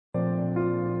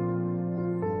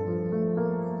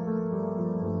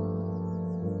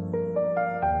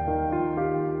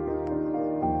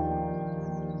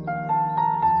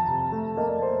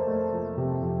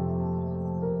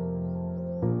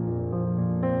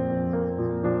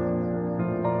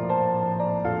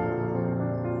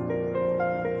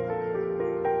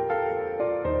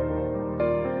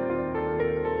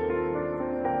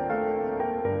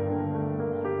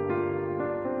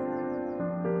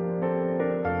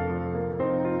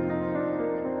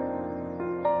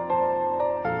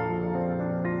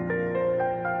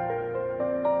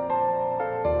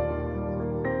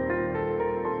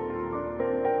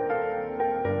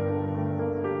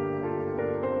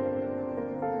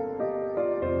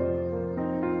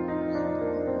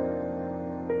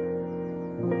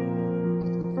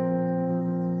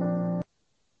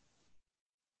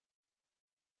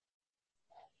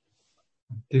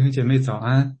弟兄姐妹早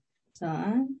安。早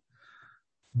安。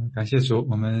感谢主，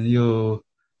我们又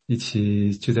一起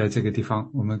聚在这个地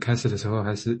方。我们开始的时候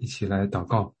还是一起来祷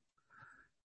告。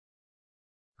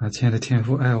亲爱的天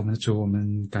父，爱我们的主，我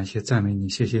们感谢赞美你，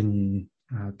谢谢你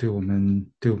对我们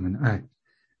的爱，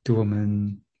对我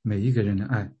们每一个人的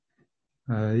爱。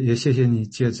也谢谢你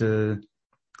借着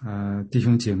弟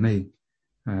兄姐妹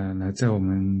来在我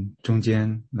们中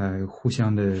间来互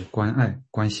相的关爱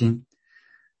关心。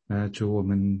主，我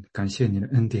们感谢你的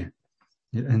恩典，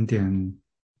你的恩典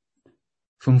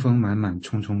丰丰满满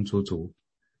充充足足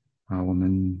我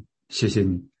们谢谢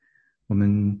你，我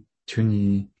们求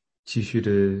你继续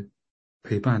的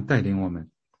陪伴带领我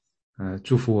们，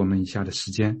祝福我们以下的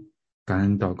时间。感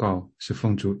恩祷告是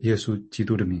奉主耶稣基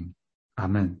督的名，阿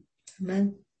们。阿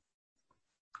们。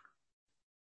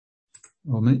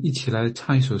我们一起来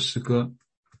唱一首诗歌，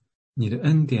你的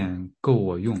恩典够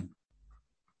我用。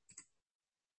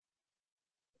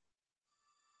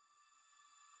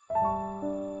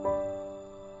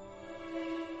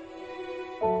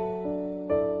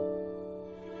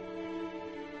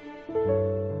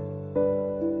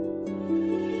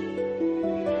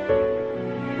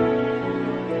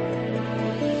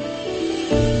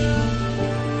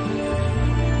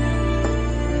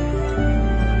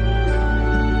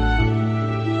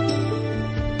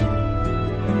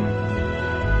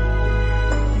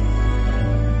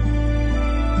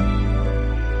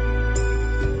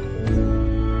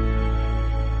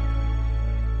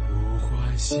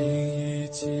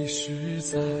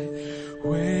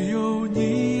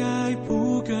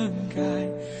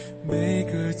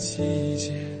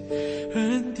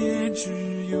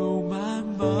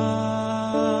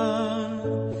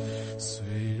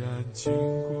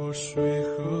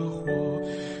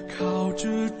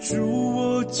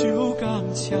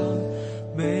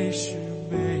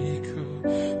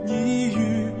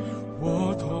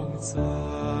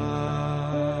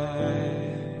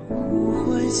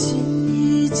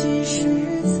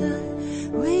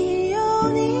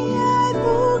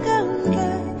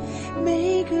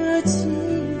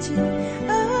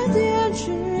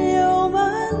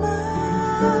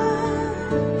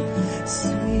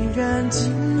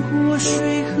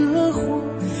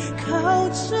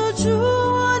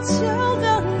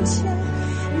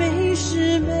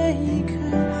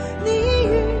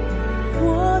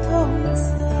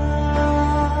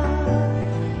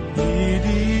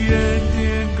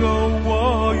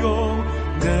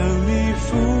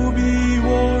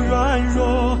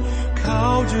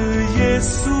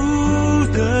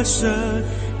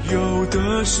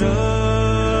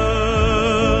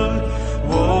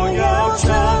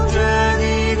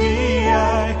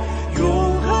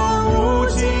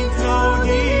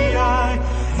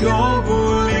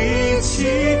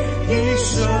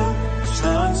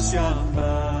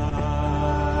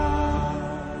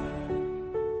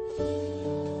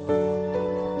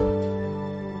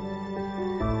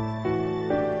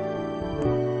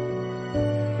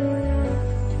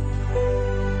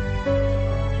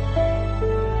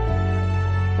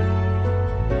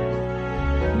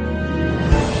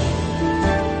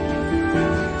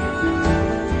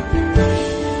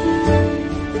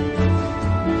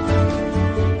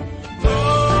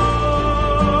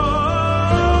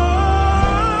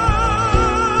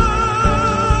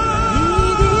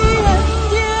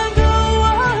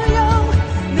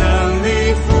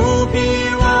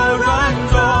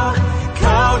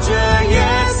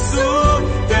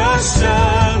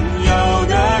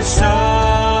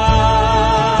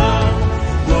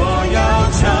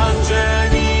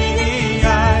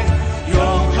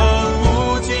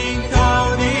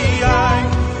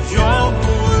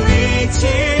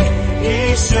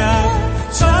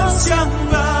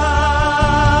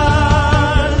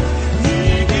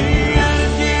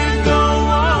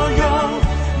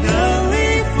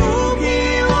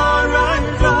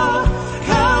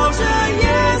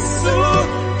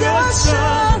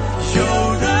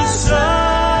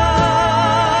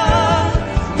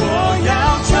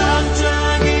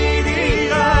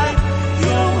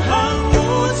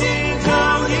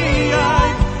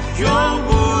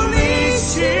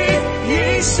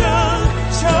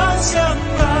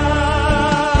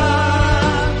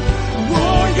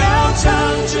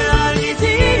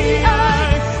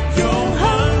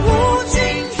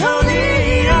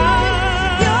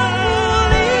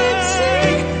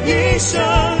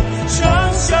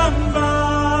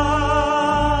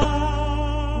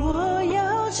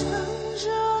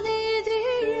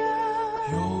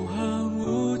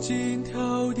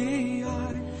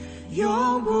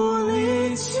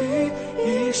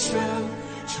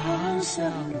相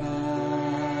伴，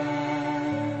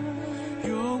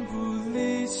永不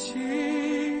离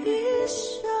弃。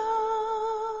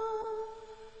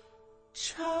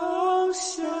朝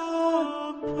下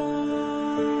拜。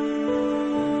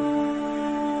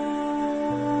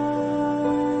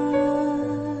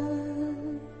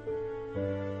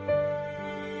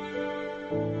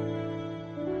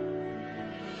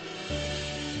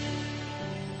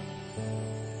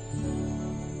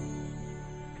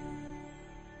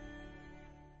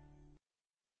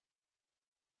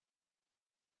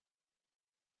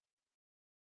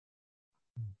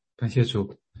感谢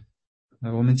主。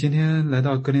我们今天来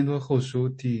到哥林多后书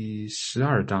第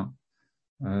12章，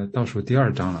倒数第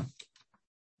2章了。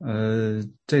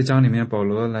这章里面保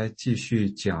罗来继续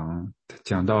讲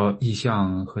到异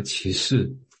象和启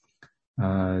示，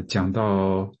讲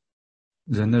到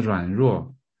人的软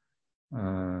弱，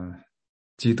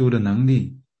基督的能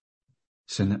力，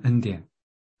神的恩典。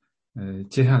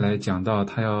接下来讲到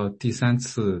他要第3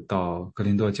次到哥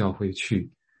林多教会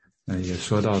去，也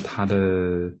说到他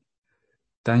的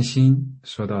担心，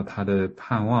说到他的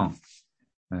盼望，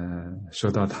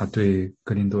说到他对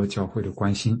哥林多教会的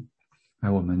关心。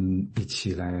我们一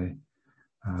起来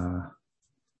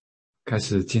开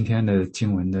始今天的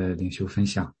经文的领袖分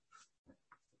享。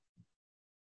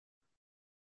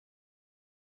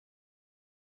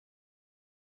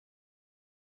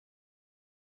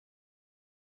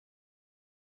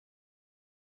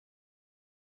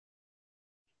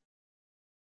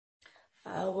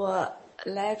我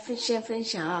来先分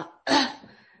享啊，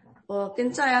我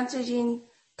跟赵阳最近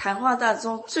谈话当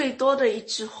中最多的一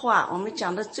句话，我们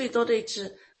讲的最多的一句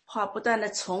话不断的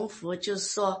重复，就是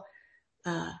说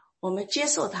我们接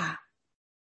受它。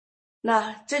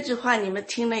那这句话你们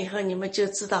听了以后，你们就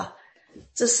知道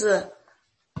这是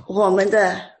我们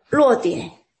的弱点，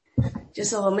就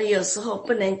是我们有时候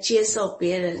不能接受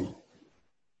别人，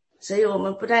所以我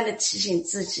们不断的提醒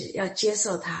自己要接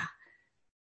受它。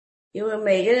因为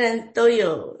每个人都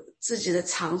有自己的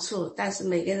长处，但是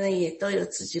每个人也都有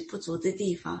自己不足的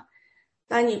地方。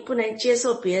当你不能接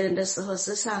受别人的时候，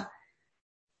实际上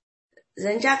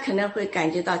人家可能会感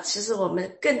觉到其实我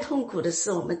们更痛苦的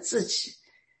是我们自己。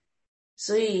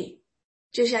所以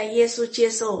就像耶稣接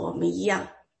受我们一样，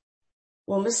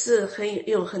我们是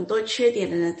有很多缺点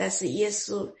的人，但是耶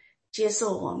稣接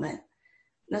受我们。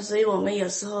那所以我们有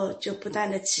时候就不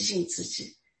断的提醒自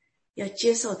己要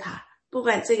接受他，不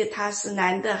管这个他是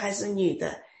男的还是女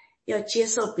的，要接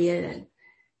受别人。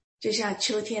就像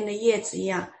秋天的叶子一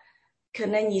样，可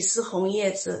能你是红叶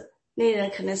子，那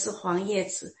人可能是黄叶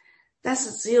子，但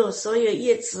是只有所有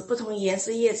叶子不同颜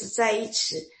色叶子在一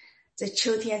起，这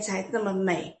秋天才那么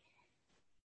美。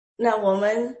那我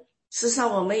们事实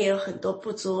上我们也有很多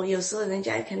不足，有时候人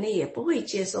家肯定也不会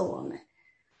接受我们。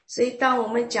所以当我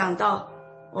们讲到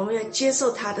我们要接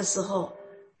受他的时候，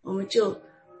我们就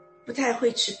不太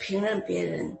会去评论别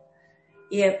人，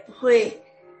也不会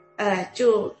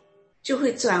就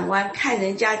会转弯，看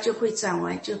人家就会转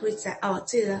弯，就会在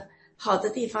这人好的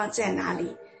地方在哪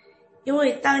里。因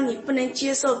为当你不能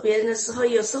接受别人的时候，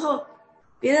有时候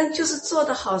别人就是做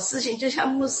的好事情，就像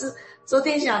牧师昨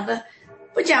天讲的，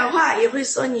不讲话也会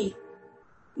说你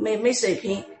没水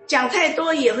平，讲太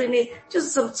多也会就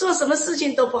是做什么事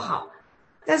情都不好。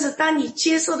但是当你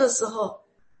接受的时候，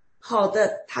好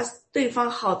的对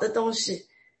方好的东西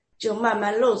就慢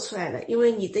慢露出来了，因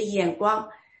为你的眼光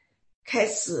开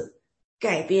始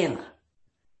改变了。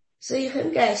所以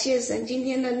很感谢神今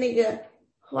天的那个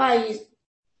话语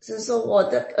是说，我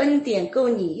的恩典够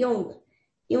你用的，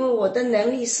因为我的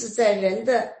能力是在人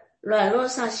的软弱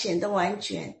上显得完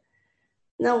全。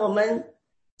那我们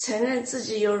承认自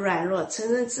己有软弱，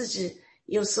承认自己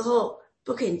有时候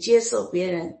不肯接受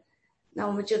别人，那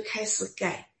我们就开始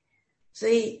改。所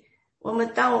以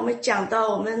当我们讲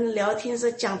到我们聊天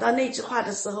时讲到那句话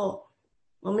的时候，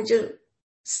我们就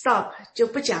stop， 就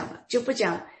不讲了，就不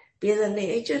讲别人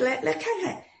就来看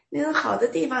看那种好的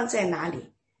地方在哪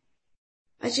里。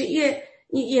而且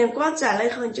你眼光转了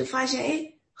以后，你就发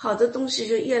现好的东西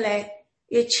就越来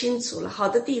越清楚了，好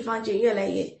的地方就越来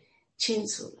越清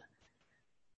楚了。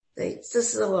对，这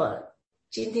是我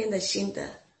今天的心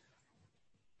得。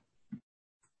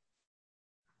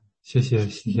谢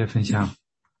谢分享。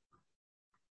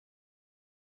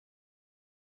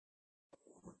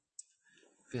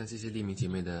非常谢谢丽明姐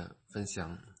妹的分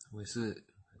享，我也是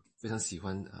非常喜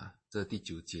欢这第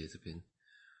9节这边，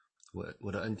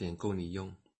我的恩典够你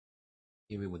用，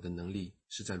因为我的能力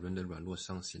是在人的软弱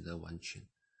上显得完全。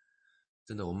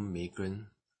真的，我们每一个人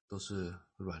都是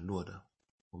软弱的，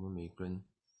我们每个人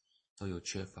都有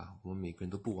缺乏，我们每个人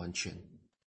都不完全。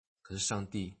可是上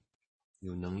帝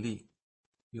有能力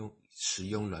使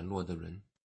用软弱的人，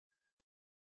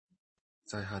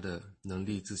在他的能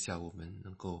力之下，我们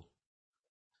能够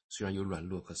虽然有软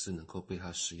弱，可是能够被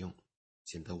他使用。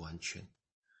显得完全。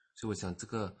所以我想这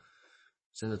个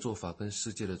神的做法跟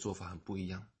世界的做法很不一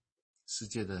样。世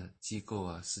界的机构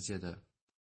啊，世界的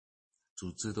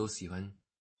组织都喜欢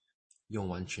用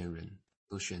完全人，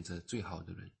都选择最好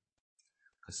的人。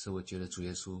可是我觉得主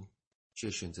耶稣却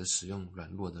选择使用软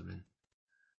弱的人，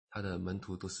他的门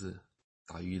徒都是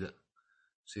打鱼的。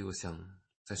所以我想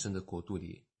在神的国度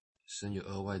里，神有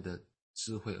额外的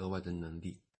智慧，额外的能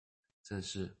力，真的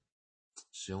是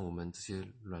使用我们这些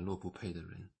软弱不配的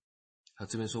人。他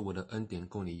这边说我的恩典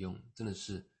够你用，真的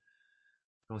是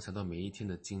让我想到每一天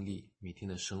的经历，每天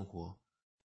的生活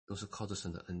都是靠着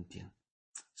神的恩典。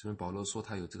这边保罗说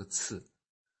他有这个刺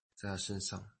在他身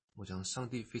上，我想上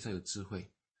帝非常有智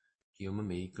慧，给我们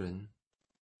每一个人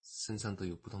身上都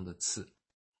有不同的刺，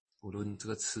无论这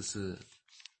个刺是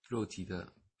肉体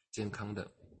的健康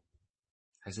的，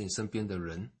还是你身边的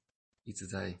人一直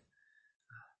在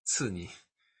刺你，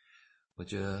我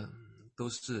觉得都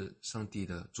是上帝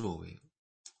的作为。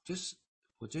就是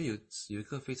我觉得有一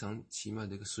个非常奇妙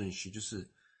的一个顺序，就是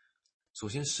首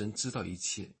先神知道一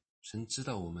切，神知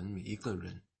道我们每一个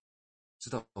人，知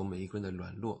道我们每一个人的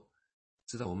软弱，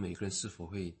知道我们每一个人是否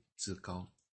会自高。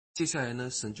接下来呢，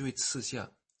神就会赐下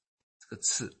这个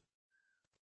刺，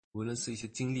无论是一些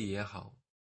经历也好，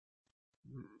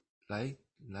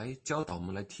来教导我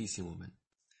们，来提醒我们。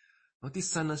然后第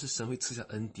三呢，是神会赐下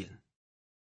恩典，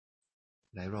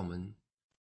来让我们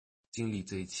经历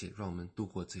这一切，让我们度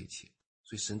过这一切。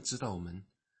所以神知道我们，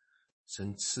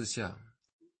神赐下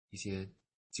一些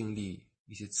经历，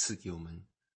一些赐给我们，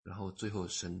然后最后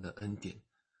神的恩典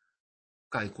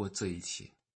盖过这一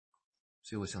切。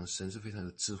所以我想神是非常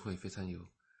有智慧，非常有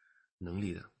能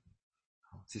力的。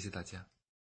好，谢谢大家。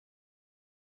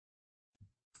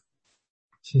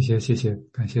谢谢，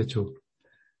感谢主，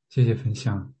谢谢分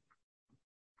享。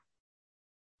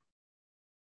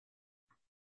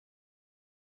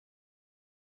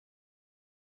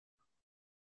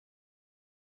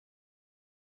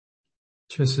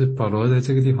确实保罗在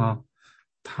这个地方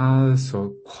他所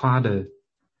夸的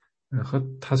和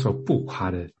他所不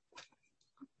夸的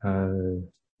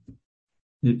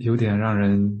有点让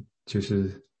人就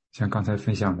是像刚才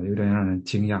分享的有点让人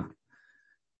惊讶。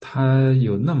他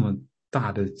有那么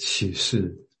大的启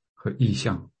示和意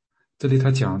象，这里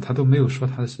他讲他都没有说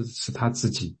他是他自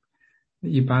己，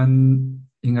一般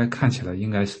应该看起来应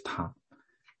该是他，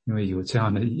因为有这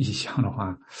样的意象的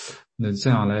话，那这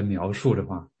样来描述的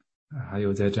话，还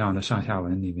有在这样的上下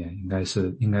文里面应该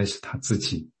是他自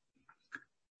己。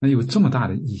那有这么大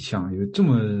的意象，有这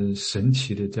么神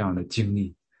奇的这样的经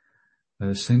历，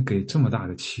神给这么大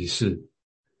的启示，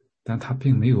但他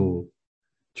并没有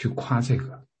去夸这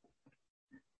个，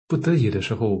不得已的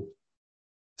时候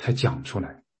才讲出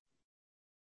来。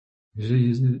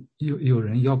有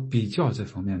人要比较这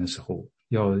方面的时候，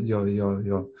要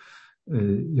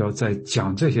在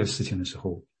讲这些事情的时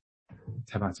候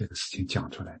才把这个事情讲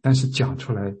出来，但是讲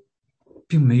出来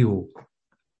并没有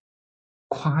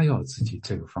夸耀自己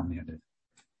这个方面的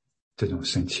这种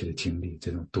神奇的经历，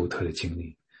这种独特的经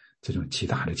历，这种极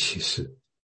大的启示。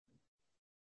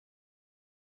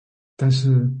但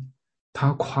是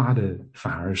他夸的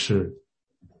反而是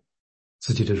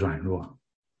自己的软弱，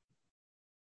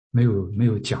没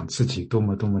有讲自己多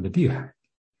么的厉害，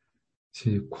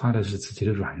其实夸的是自己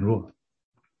的软弱。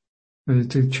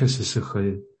这确实是和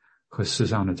世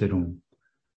上的这种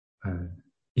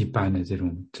一般的这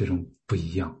种不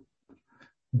一样。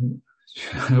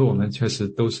我们确实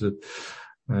都是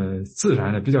自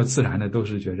然的，比较自然的都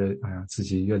是觉得哎呀自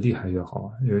己越厉害越好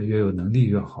啊，越有能力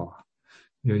越好啊，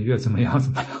越怎么样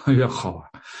越好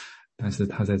啊。但是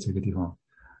他在这个地方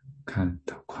看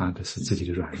他夸的是自己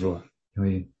的软弱，因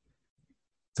为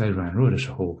在软弱的时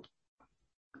候，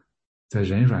在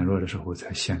人软弱的时候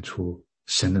才显出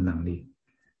神的能力，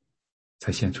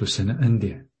才显出神的恩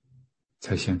典，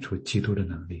才显出基督的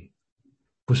能力。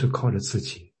不是靠着自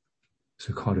己，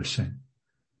是靠着神。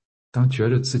当觉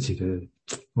得自己的，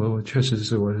我确实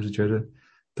是，我是觉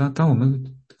得当我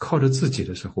们靠着自己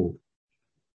的时候，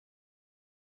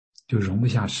就容不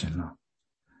下神了，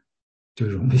就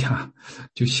容不下，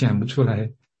就显不出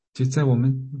来，就在我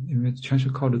们因为全是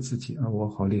靠着自己啊，我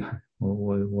好厉害，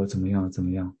我怎么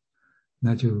样，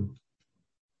那就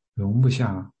容不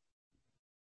下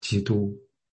基督，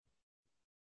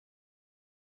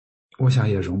我想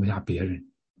也容不下别人。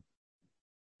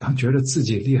当觉得自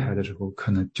己厉害的时候，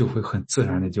可能就会很自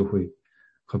然的就会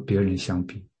和别人相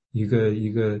比，一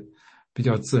个比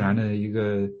较自然的一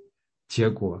个结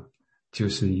果就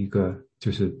是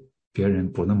别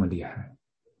人不那么厉害，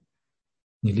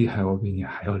你厉害我比你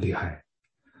还要厉害，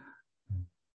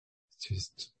就是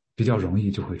比较容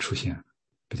易就会出现。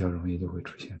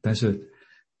但是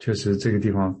确实这个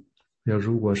地方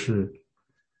如果是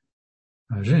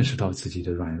认识到自己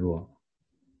的软弱，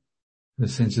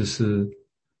甚至是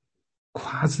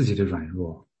夸自己的软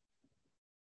弱，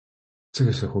这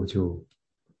个时候就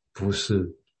不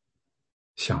是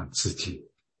想自己，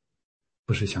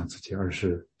而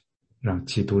是让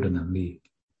基督的能力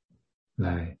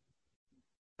来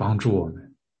帮助我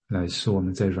们，来使我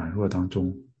们在软弱当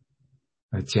中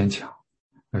来坚强，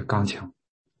来刚强，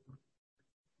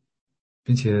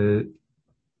并且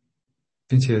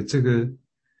这个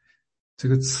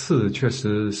刺确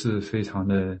实是非常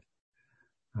的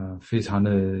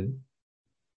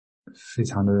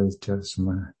叫什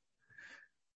么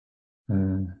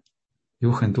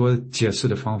有很多解释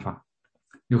的方法，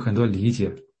有很多理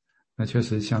解。那确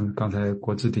实像刚才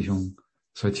国志弟兄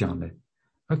所讲的，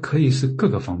它可以是各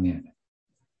个方面的，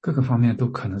各个方面都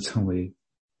可能成为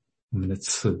我们的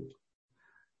刺。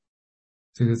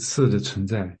这个刺的存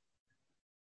在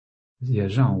也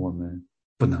让我们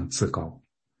不能自高，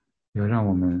也让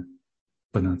我们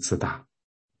不能自大。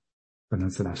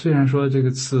虽然说这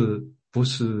个刺不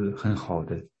是很好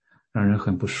的，让人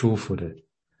很不舒服的，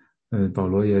保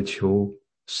罗也求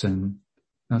神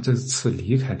让这个刺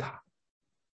离开他，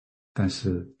但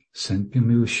是神并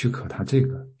没有许可他这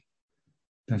个，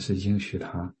但是应许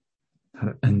他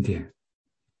的恩典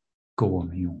够我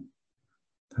们用，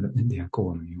他的恩典够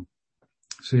我们用。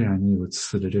虽然你有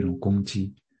刺的这种攻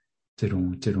击，这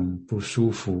种不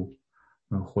舒服，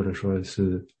或者说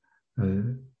是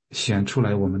显出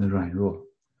来我们的软弱，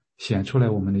显出来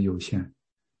我们的有限，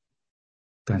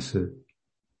但是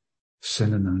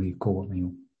神的能力够我们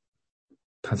用。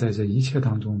他在这一切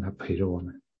当中，他陪着我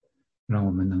们，让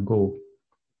我们能够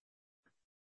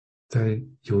在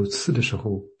有刺的时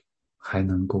候还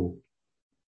能够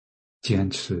坚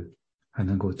持，还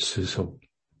能够持守，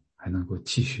还能够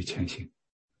继续前行，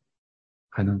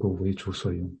还能够为主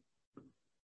所用。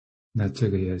那这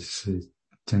个也是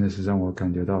真的是让我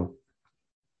感觉到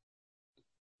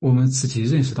我们自己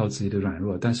认识到自己的软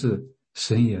弱，但是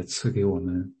神也赐给我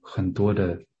们很多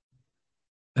的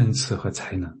恩赐和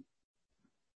才能。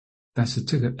但是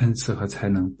这个恩赐和才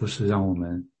能不是让我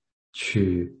们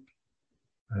去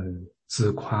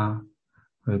自夸，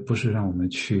不是让我们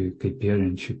去给别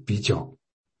人去比较，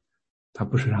它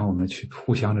不是让我们去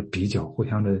互相的比较，互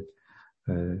相的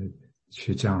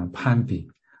去这样攀比，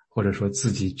或者说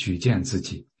自己举荐自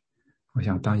己。我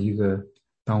想当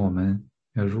我们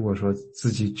如果说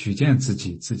自己举荐自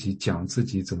己，自己讲自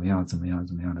己怎么样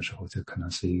的时候，这可能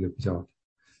是一个比较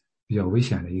危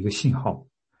险的一个信号。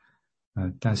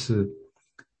但是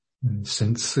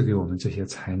神赐给我们这些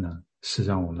才能是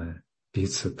让我们彼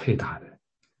此配搭的，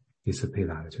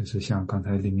就是像刚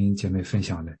才黎明姐妹分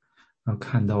享的，要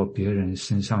看到别人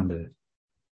身上的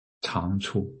长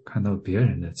处，看到别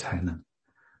人的才能，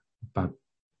把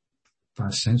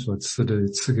神所赐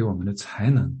给我们的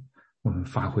才能我们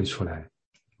发挥出来，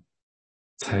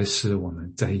才是我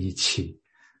们在一起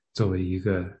作为一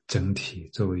个整体，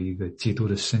作为一个基督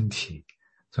的身体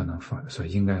所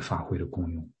应该发挥的功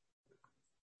用。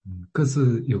各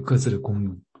自有各自的功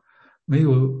用，没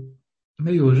有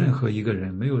任何一个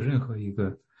人，没有任何一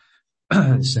个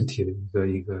身体的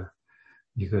一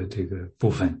个这个部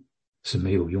分是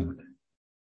没有用的，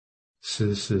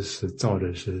是造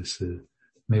着是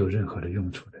没有任何的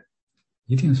用处的，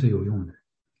一定是有用的。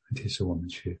问题是我们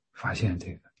去发现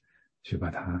这个，去把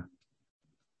它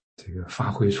这个发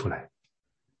挥出来。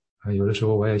有的时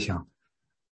候我也想，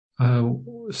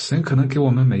神可能给我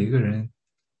们每一个人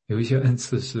有一些恩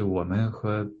赐是我们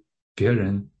和别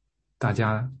人大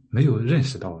家没有认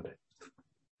识到的，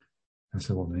但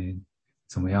是我们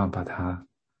怎么样把它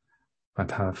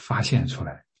发现出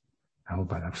来，然后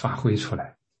把它发挥出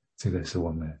来，这个是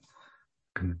我们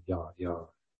可能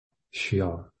需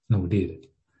要努力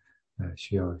的，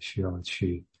需要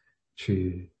去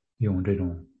用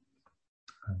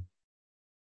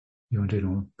这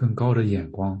种更高的眼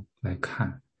光来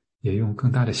看，也用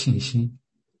更大的信心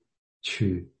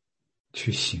去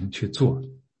行去做。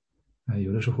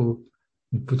有的时候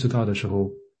你不知道的时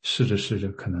候，试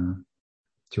着可能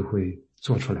就会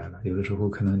做出来了。有的时候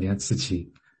可能连自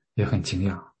己也很惊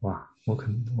讶，哇，我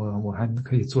还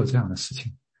可以做这样的事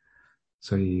情。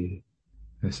所以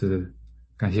也是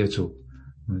感谢主，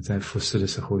我们在服侍的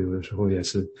时候，有的时候也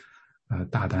是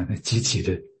大胆的积极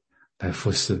的来服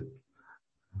侍。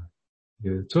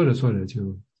做着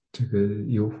就这个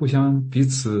有互相彼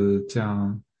此这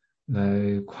样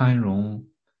来宽容，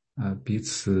彼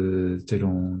此这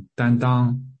种担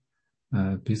当，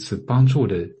彼此帮助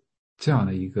的这样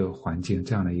的一个环境，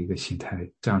这样的一个心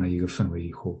态，这样的一个氛围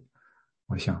以后，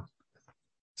我想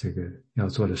这个要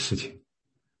做的事情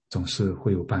总是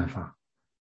会有办法，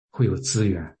会有资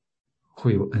源，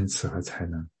会有恩赐和才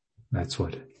能来做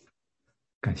的。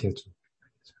感谢主。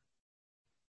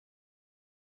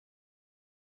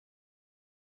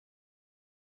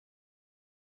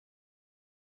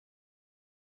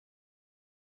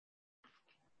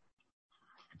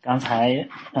刚才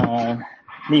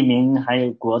立明还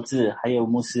有国志还有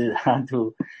牧师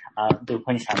都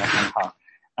分享得很好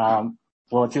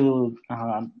我就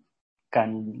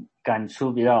感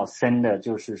触比较深的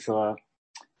就是说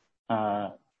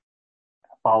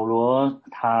保罗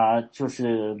他就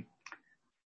是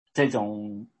这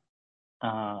种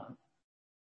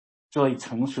作为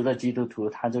成熟的基督徒，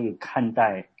他就看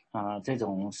待这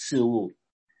种事物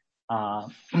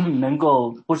能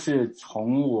够不是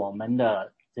从我们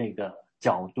的这个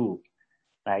角度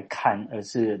来看，而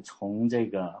是从这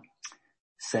个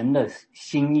神的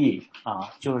心意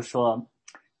就是说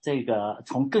这个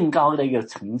从更高的一个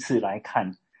层次来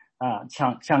看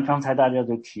像刚才大家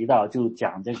都提到，就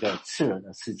讲这个刺耳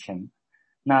的事情。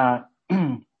那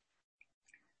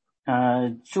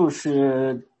就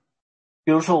是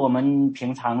比如说我们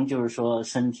平常就是说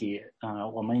身体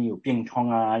我们有病痛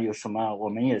有什么我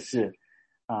们也是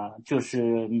就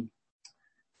是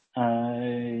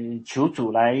求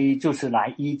主来就是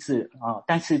来医治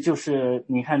但是就是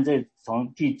你看这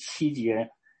从第7节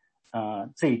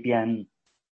这边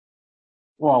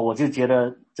哇，我就觉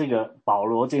得这个保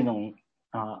罗这种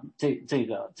这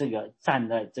个站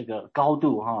的这个高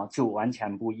度就完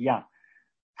全不一样。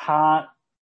他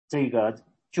这个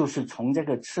就是从这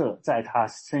个刺在他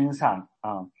身上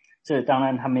这当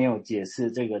然他没有解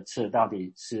释这个刺到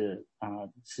底是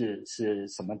是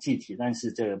什么气体，但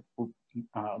是这个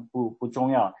不重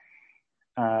要。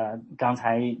刚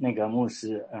才那个牧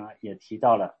师也提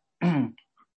到了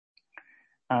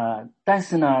但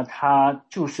是呢他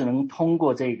就是能通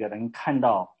过这个能看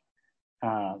到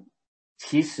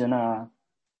其实呢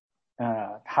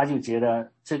他就觉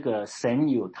得这个神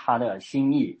有他的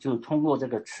心意，就通过这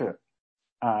个刺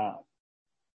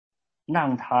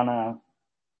让他呢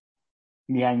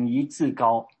免于至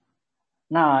高。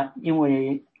那因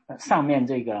为上面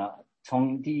这个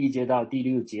从第1节到第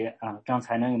6节刚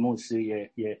才那个牧师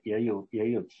也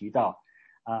有提到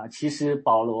其实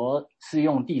保罗是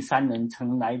用第3人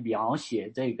称来描写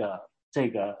这个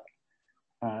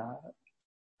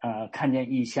看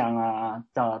见异象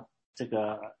到这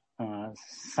个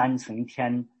3层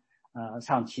天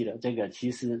上去的，这个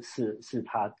其实是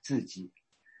他自己。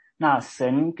那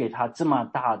神给他这么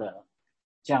大的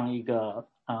这样一个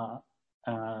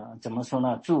怎么说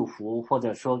呢，祝福，或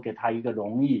者说给他一个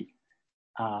荣誉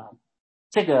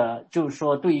这个就是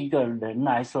说对一个人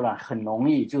来说呢，很容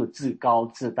易就自高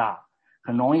自大，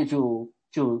很容易就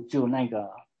那个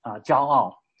骄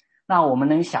傲。那我们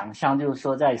能想象，就是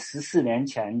说在14年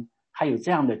前他有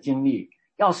这样的经历，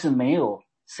要是没有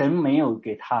神没有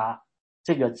给他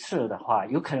这个刺的话，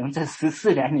有可能这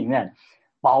14年里面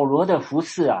保罗的服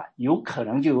事有可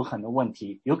能就有很多问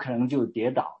题，有可能就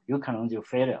跌倒，有可能就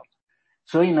fail。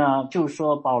 所以呢就是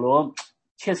说保罗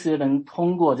确实能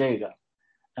通过这个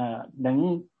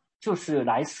能就是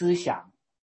来思想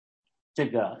这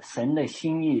个神的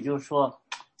心意，就是说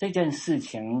这件事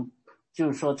情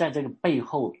就是说在这个背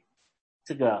后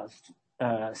这个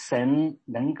神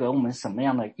能给我们什么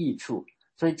样的益处。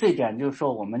所以这点就是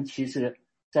说我们其实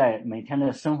在每天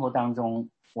的生活当中，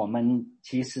我们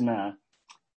其实呢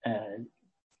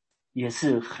也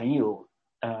是很有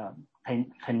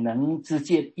很能直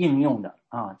接应用的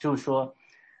就是说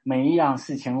每一样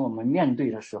事情我们面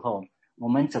对的时候，我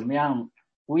们怎么样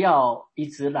不要一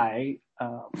直来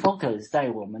focus 在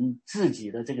我们自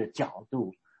己的这个角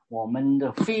度，我们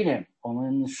的 feeling， 我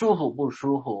们舒服不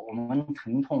舒服，我们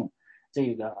疼痛，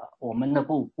这个我们的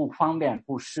不方便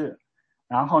不适，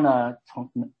然后呢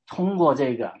通过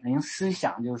这个能思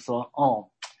想，就是说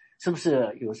是不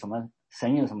是有什么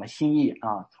神有什么心意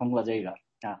通过这个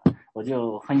我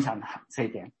就分享这一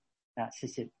点谢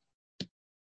谢。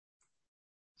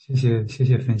谢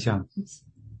谢分享。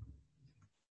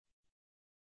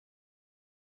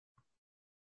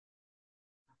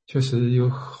确实有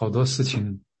好多事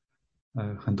情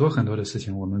很多的事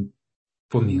情我们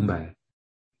不明白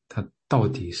它到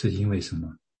底是因为什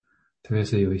么，特别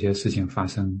是有一些事情发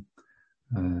生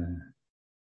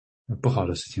不好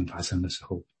的事情发生的时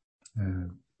候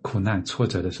苦难挫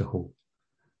折的时候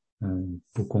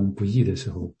不公不义的时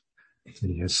候，这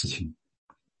些事情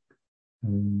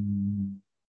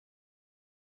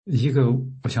一个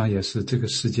我想也是这个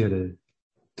世界的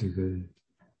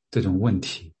这种问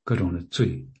题，各种的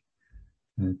罪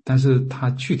但是它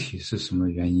具体是什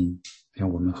么原因，像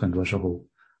我们很多时候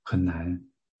很难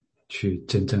去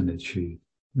真正的去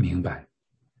明白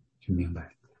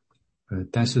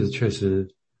但是确实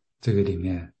这个里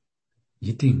面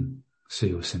一定是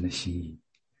有神的心意，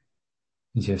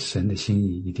并且神的心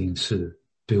意一定是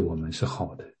对我们是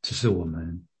好的，只是我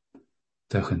们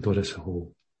在很多的时候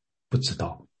不知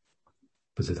道，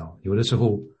有的时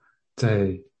候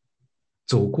在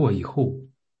走过以后，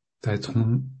在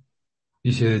从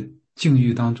一些境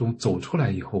遇当中走出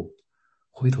来以后，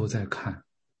回头再看，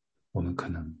我们可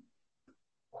能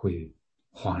会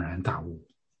恍然大悟，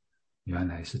原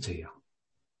来是这样。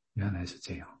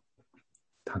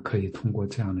他可以通过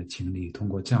这样的经历，通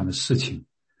过这样的事情，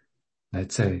来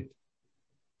在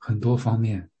很多方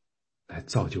面来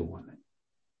造就我们，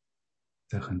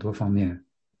在很多方面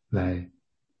来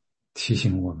提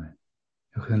醒我们，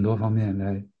有很多方面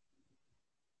来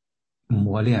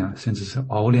磨练，甚至是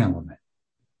熬练我们，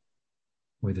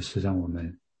为的是让我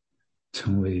们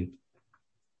成为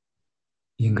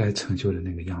应该成就的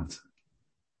那个样子，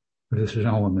为的是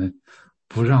让我们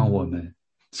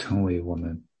成为我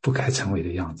们不该成为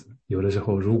的样子。有的时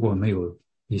候如果没有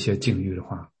一些境遇的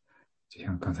话，就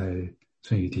像刚才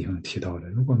孙宇弟兄提到的，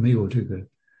如果没有这个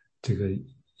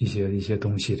一些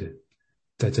东西的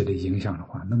在这里影响的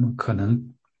话，那么可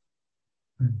能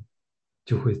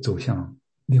就会走向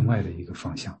另外的一个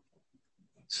方向，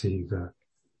是一个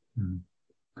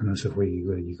可能是会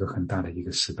一个很大的一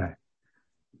个失败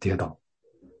跌倒。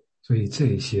所以这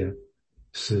一些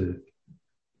是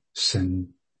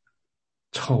神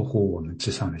超乎我们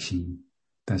之上的心意，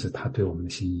但是他对我们的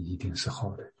心意一定是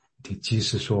好的，即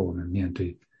使说我们面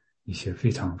对一些非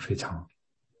常非常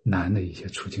难的一些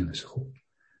处境的时候，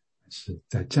是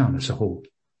在这样的时候，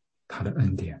他的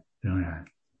恩典仍然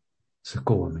是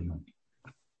够我们用，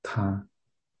他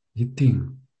一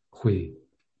定会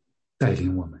带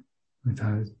领我们。因为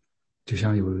他就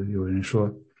像有人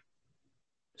说，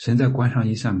神在关上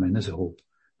一扇门的时候，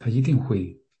他一定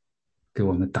会给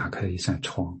我们打开一扇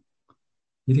窗，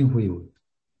一定会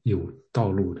有道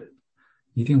路的，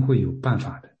一定会有办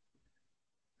法的。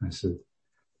但是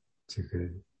这个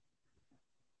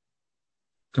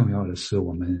重要的是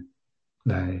我们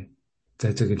来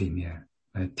在这个里面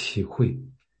来体会，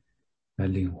来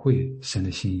领会神的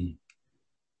心意，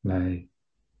来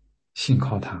信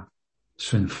靠他，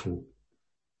顺服，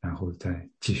然后再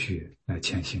继续来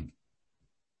前行。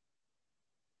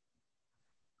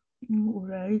我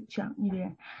来讲一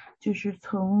点，就是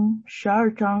从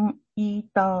12章1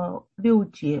到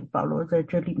6节，保罗在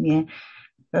这里面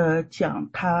讲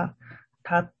他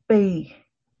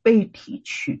被提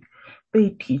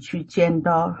去见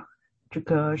到这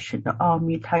个神的奥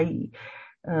秘，他以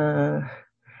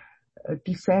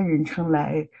第三人称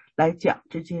来讲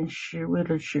这件事，为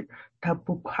了是他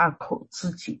不夸口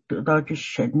自己得到这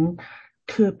神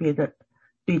特别的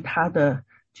对他的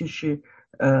就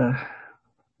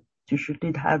是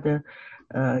对他的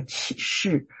启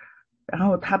示。然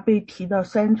后他被提到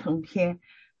3层天，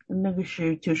那个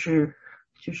是就是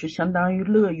相当于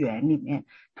乐园里面，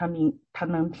他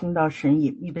能听到神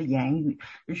隐秘的言语。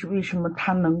这是为什么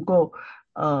他能够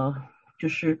就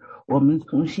是我们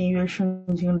从新约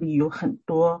圣经里有很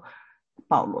多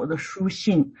保罗的书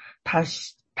信，他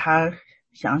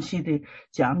详细的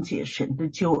讲解神的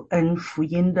救恩、福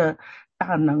音的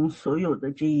大能，所有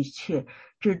的这一切，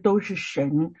这都是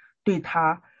神对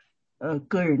他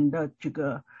个人的这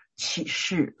个启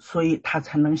示，所以他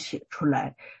才能写出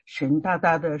来，神大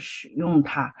大的使用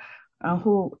他。然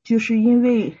后就是因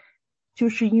为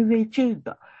这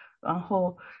个，然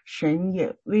后神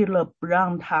也为了不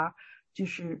让他就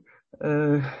是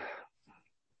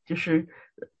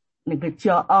那个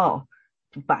骄傲，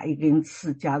就把一根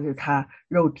刺加在他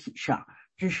肉体上。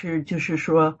这是就是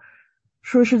说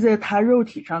是在他肉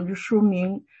体上，就说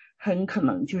明很可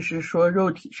能就是说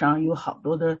肉体上有好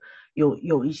多的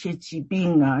有一些疾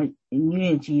病啊，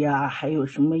疟疾啊，还有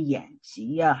什么眼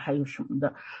疾啊，还有什么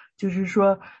的，就是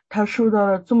说他受到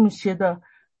了这么些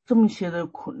的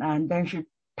苦难，但是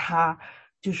他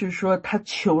就是说他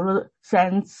求了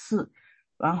3次，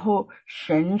然后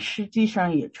神实际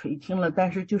上也垂听了，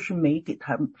但是就是没给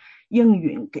他应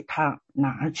允，给他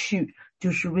拿去，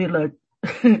就是为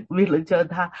了叫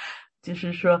他就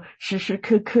是说时时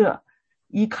刻刻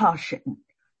依靠神，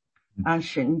让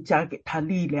神加给他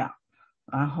力量。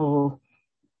然后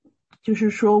就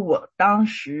是说我当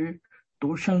时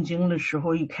读圣经的时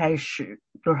候，一开始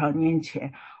多少年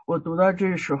前我读到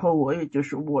这时候，我也就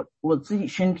是我自己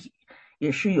身体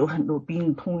也是有很多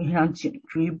病痛，像颈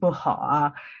椎不好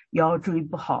啊，腰椎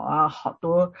不好啊，好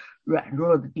多软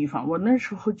弱的地方。我那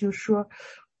时候就说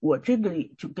我这个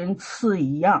就跟刺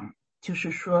一样，就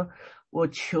是说我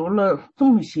求了这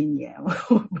么些年，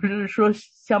我不是说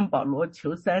像保罗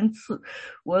求3次，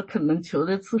我可能求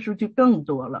的次数就更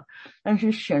多了，但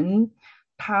是神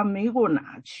他没给我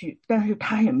拿去，但是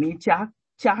他也没加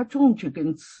重这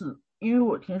根刺。因为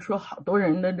我听说好多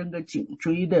人的那个颈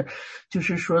椎的，就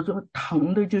是说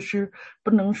疼的，就是不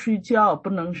能睡觉，不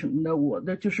能什么的。我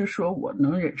的就是说我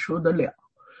能忍受得了，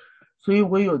所以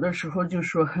我有的时候就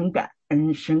说很感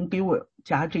恩神给我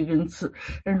加这根刺，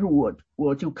但是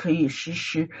我就可以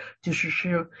时就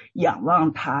是仰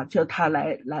望他，叫他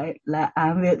来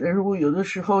安慰。但是我有的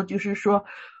时候就是说，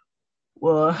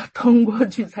我通过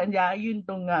去参加运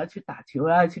动啊，去打球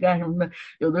啊，去干什么的，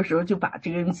有的时候就把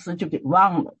这根刺就给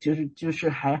忘了，就是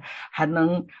还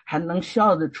能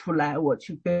笑得出来。我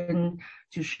去跟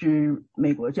就是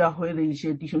美国教会的一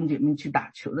些弟兄姐妹去打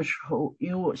球的时候，因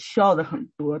为我笑的很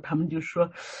多，他们就说，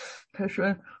他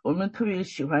说我们特别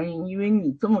喜欢你，因为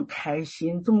你这么开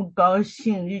心，这么高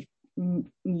兴，你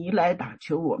一来打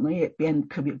球，我们也变得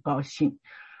特别高兴。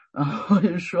然后我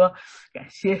就说感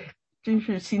谢。真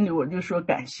是心里我就说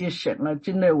感谢神了，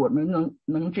真的我们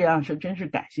能这样说，真是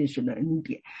感谢神的恩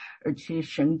典，而且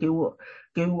神给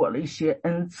我了一些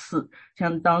恩赐，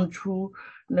像当初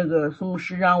那个苏牧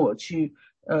师让我去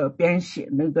编写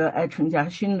那个爱城家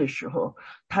训的时候，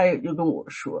他也就跟我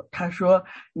说，他说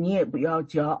你也不要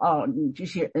骄傲，你这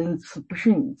些恩赐不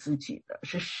是你自己的，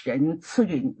是神赐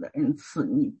给你的恩赐，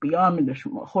你不要那个什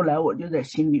么。后来我就在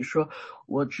心里说，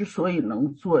我之所以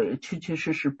能做，也确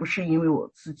实不是因为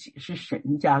我自己，是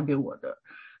神加给我的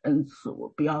恩赐，我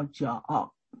不要骄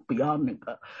傲，不要那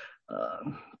个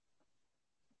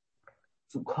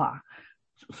自夸，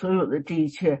所有的这一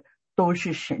切都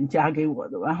是神加给我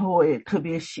的。然后我也特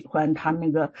别喜欢他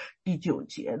那个第9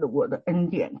节的，我的恩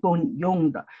典够你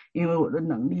用的，因为我的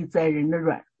能力在人的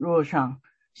软弱上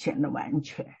显得完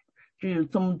全。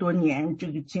这么多年，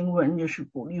这个经文就是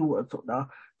鼓励我走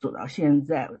到现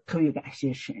在，我特别感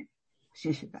谢神，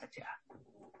谢谢大家。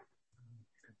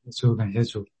主，感谢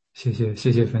主，谢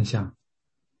谢分享，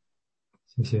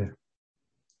谢谢。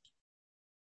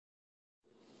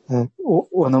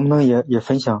我能不能也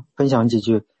分享几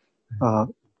句？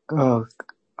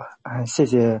谢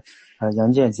谢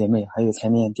杨健姐妹还有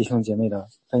前面弟兄姐妹的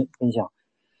分享。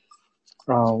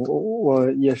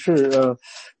我也是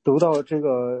读到这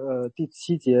个第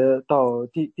7节到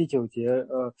第9节，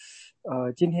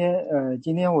今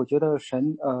天我觉得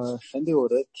神对我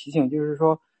的提醒就是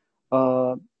说，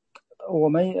我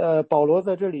们保罗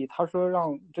在这里他说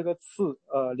让这个刺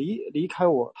离开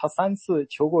我，他3次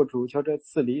求过主，求这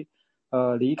刺离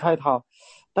开他，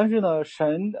但是呢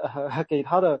神给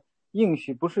他的应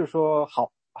许不是说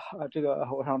好这个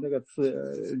我让这个刺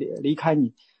离开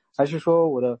你，还是说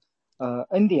我的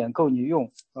恩典够你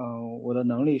用，我的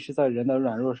能力是在人的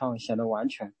软弱上显得完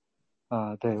全。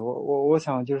对，我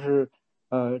想就是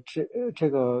这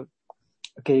个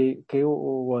给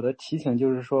我的提醒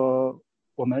就是说，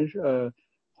我们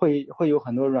会有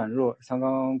很多软弱，像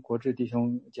刚刚国志弟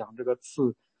兄讲这个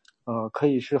刺，可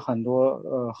以是很多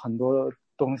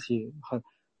东西，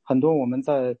很多我们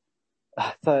在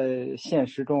现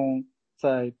实中，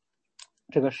在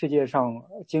这个世界上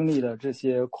经历的这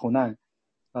些苦难，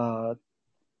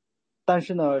但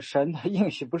是呢，神的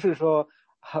应许不是说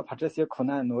把这些苦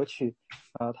难挪去，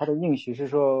他的应许是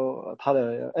说他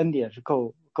的恩典是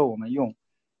够我们用，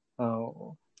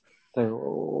对，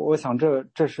我想这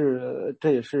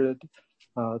也是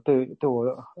对我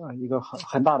一个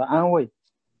很大的安慰。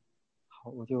好，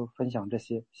我就分享这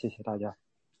些，谢谢大家。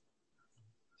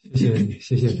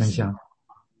谢谢分享。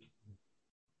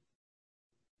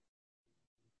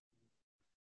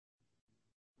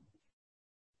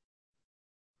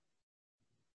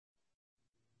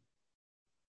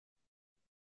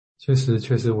确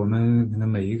实，我们可能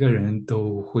每一个人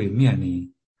都会面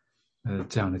临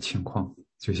这样的情况，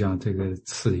就像这个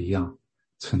刺一样，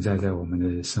存在在我们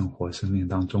的生命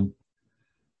当中。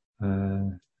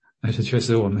但是确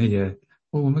实我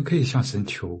们可以向神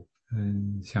求，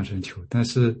向神求，但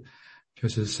是确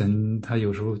实神他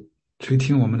有时候垂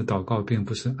听我们的祷告，并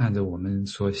不是按照我们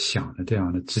所想的这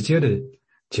样的直接的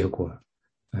结果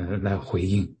来回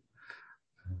应。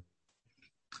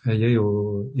也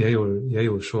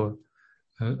有说，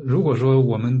如果说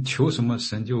我们求什么，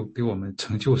神就给我们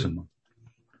成就什么，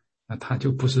那他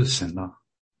就不是神了，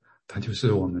他就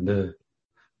是我们的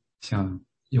像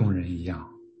佣人一样，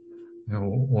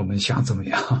我们想怎么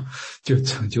样就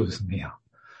成就怎么样。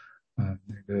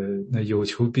那有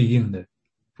求必应的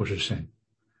不是神，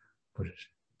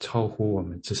超乎我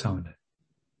们之上的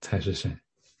才是神。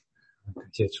感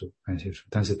谢主。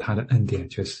但是他的恩典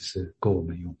确实是够我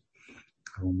们用。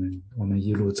我们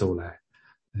一路走来，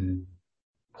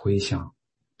回想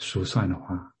数算的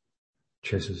话，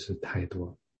确实是太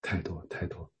多。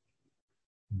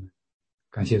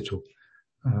感谢主，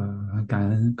感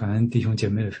恩弟兄姐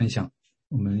妹的分享。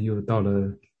我们又到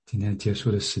了今天结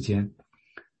束的时间。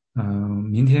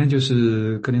明天就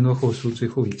是哥林多后书最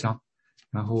后一章，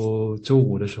然后周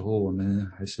五的时候我们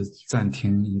还是暂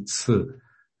停一次，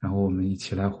然后我们一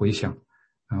起来回想，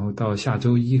然后到下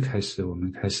周一开始我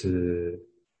们开始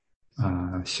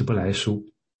希伯来书。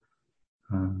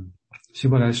希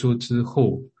伯来书之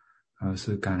后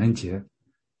是感恩节，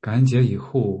感恩节以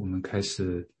后我们开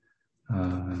始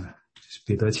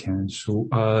彼得前书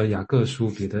雅各书、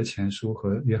彼得前书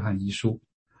和约翰一书。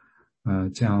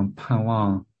这样盼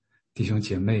望弟兄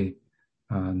姐妹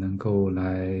能够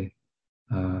来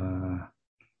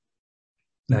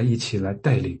一起来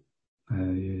带领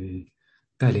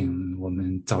我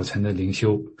们早晨的灵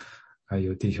修，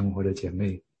有弟兄或者姐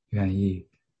妹愿意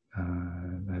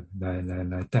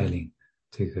来带领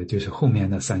这个就是后面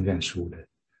的3卷书的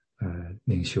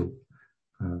灵修，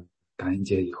感恩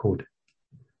节以后的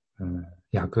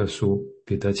雅各书、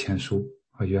彼得前书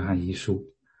和约翰一书。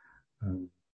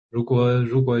如果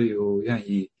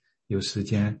有时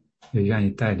间也愿意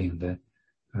带领的，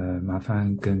麻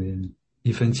烦跟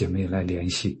一芬姐妹来联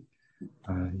系，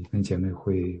一芬姐妹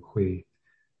会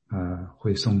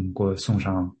送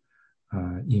上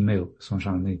email， 送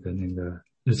上那个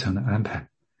日程的安排，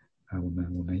我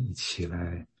们一起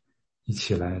来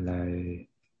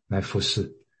服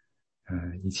侍，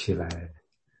一起来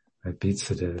彼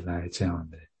此的来这样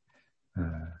的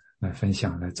来分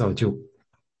享，来造就。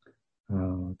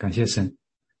感谢神。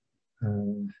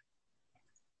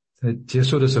在结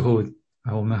束的时候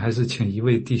我们还是请一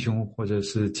位弟兄或者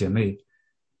是姐妹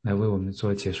来为我们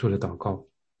做结束的祷告，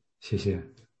谢谢。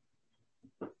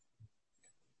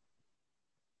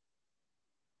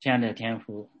亲爱的天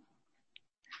父，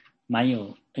满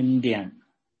有恩典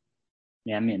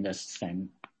怜悯的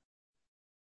神，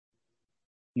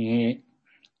你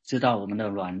知道我们的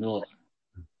软弱，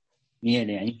你也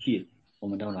怜恤我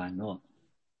们的软弱，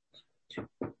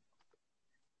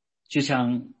就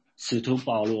像使徒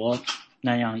保罗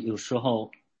那样，有时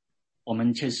候我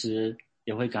们确实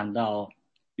也会感到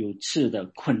有次的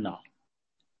困扰，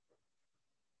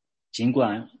尽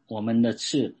管我们的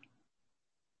次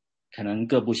可能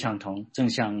各不相同，正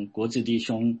像国志弟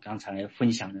兄刚才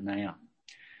分享的那样，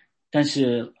但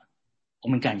是我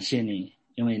们感谢你，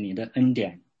因为你的恩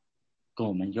典够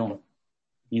我们用，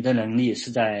你的能力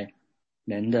是在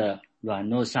人的软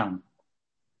弱上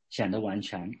显得完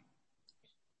全，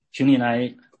请你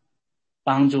来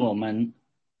帮助我们，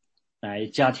来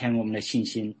加添我们的信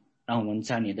心，让我们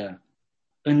在你的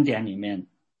恩典里面，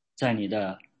在你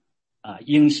的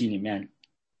应许里面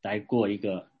来过一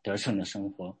个得胜的生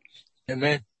活。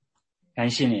Amen。感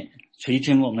谢你垂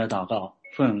听我们的祷告，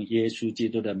奉耶稣基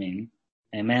督的名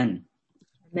Amen。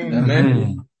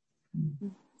 Amen。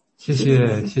 谢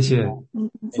谢。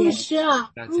牧师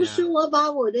牧师，我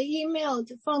把我的 email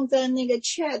就放在那个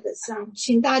chat 上，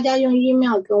请大家用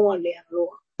email 跟我联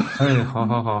络。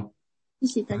好，谢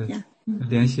谢大家。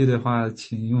联系的话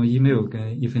请用 email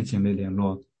跟一芬姐妹联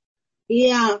络。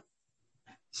Yeah。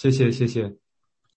 谢谢。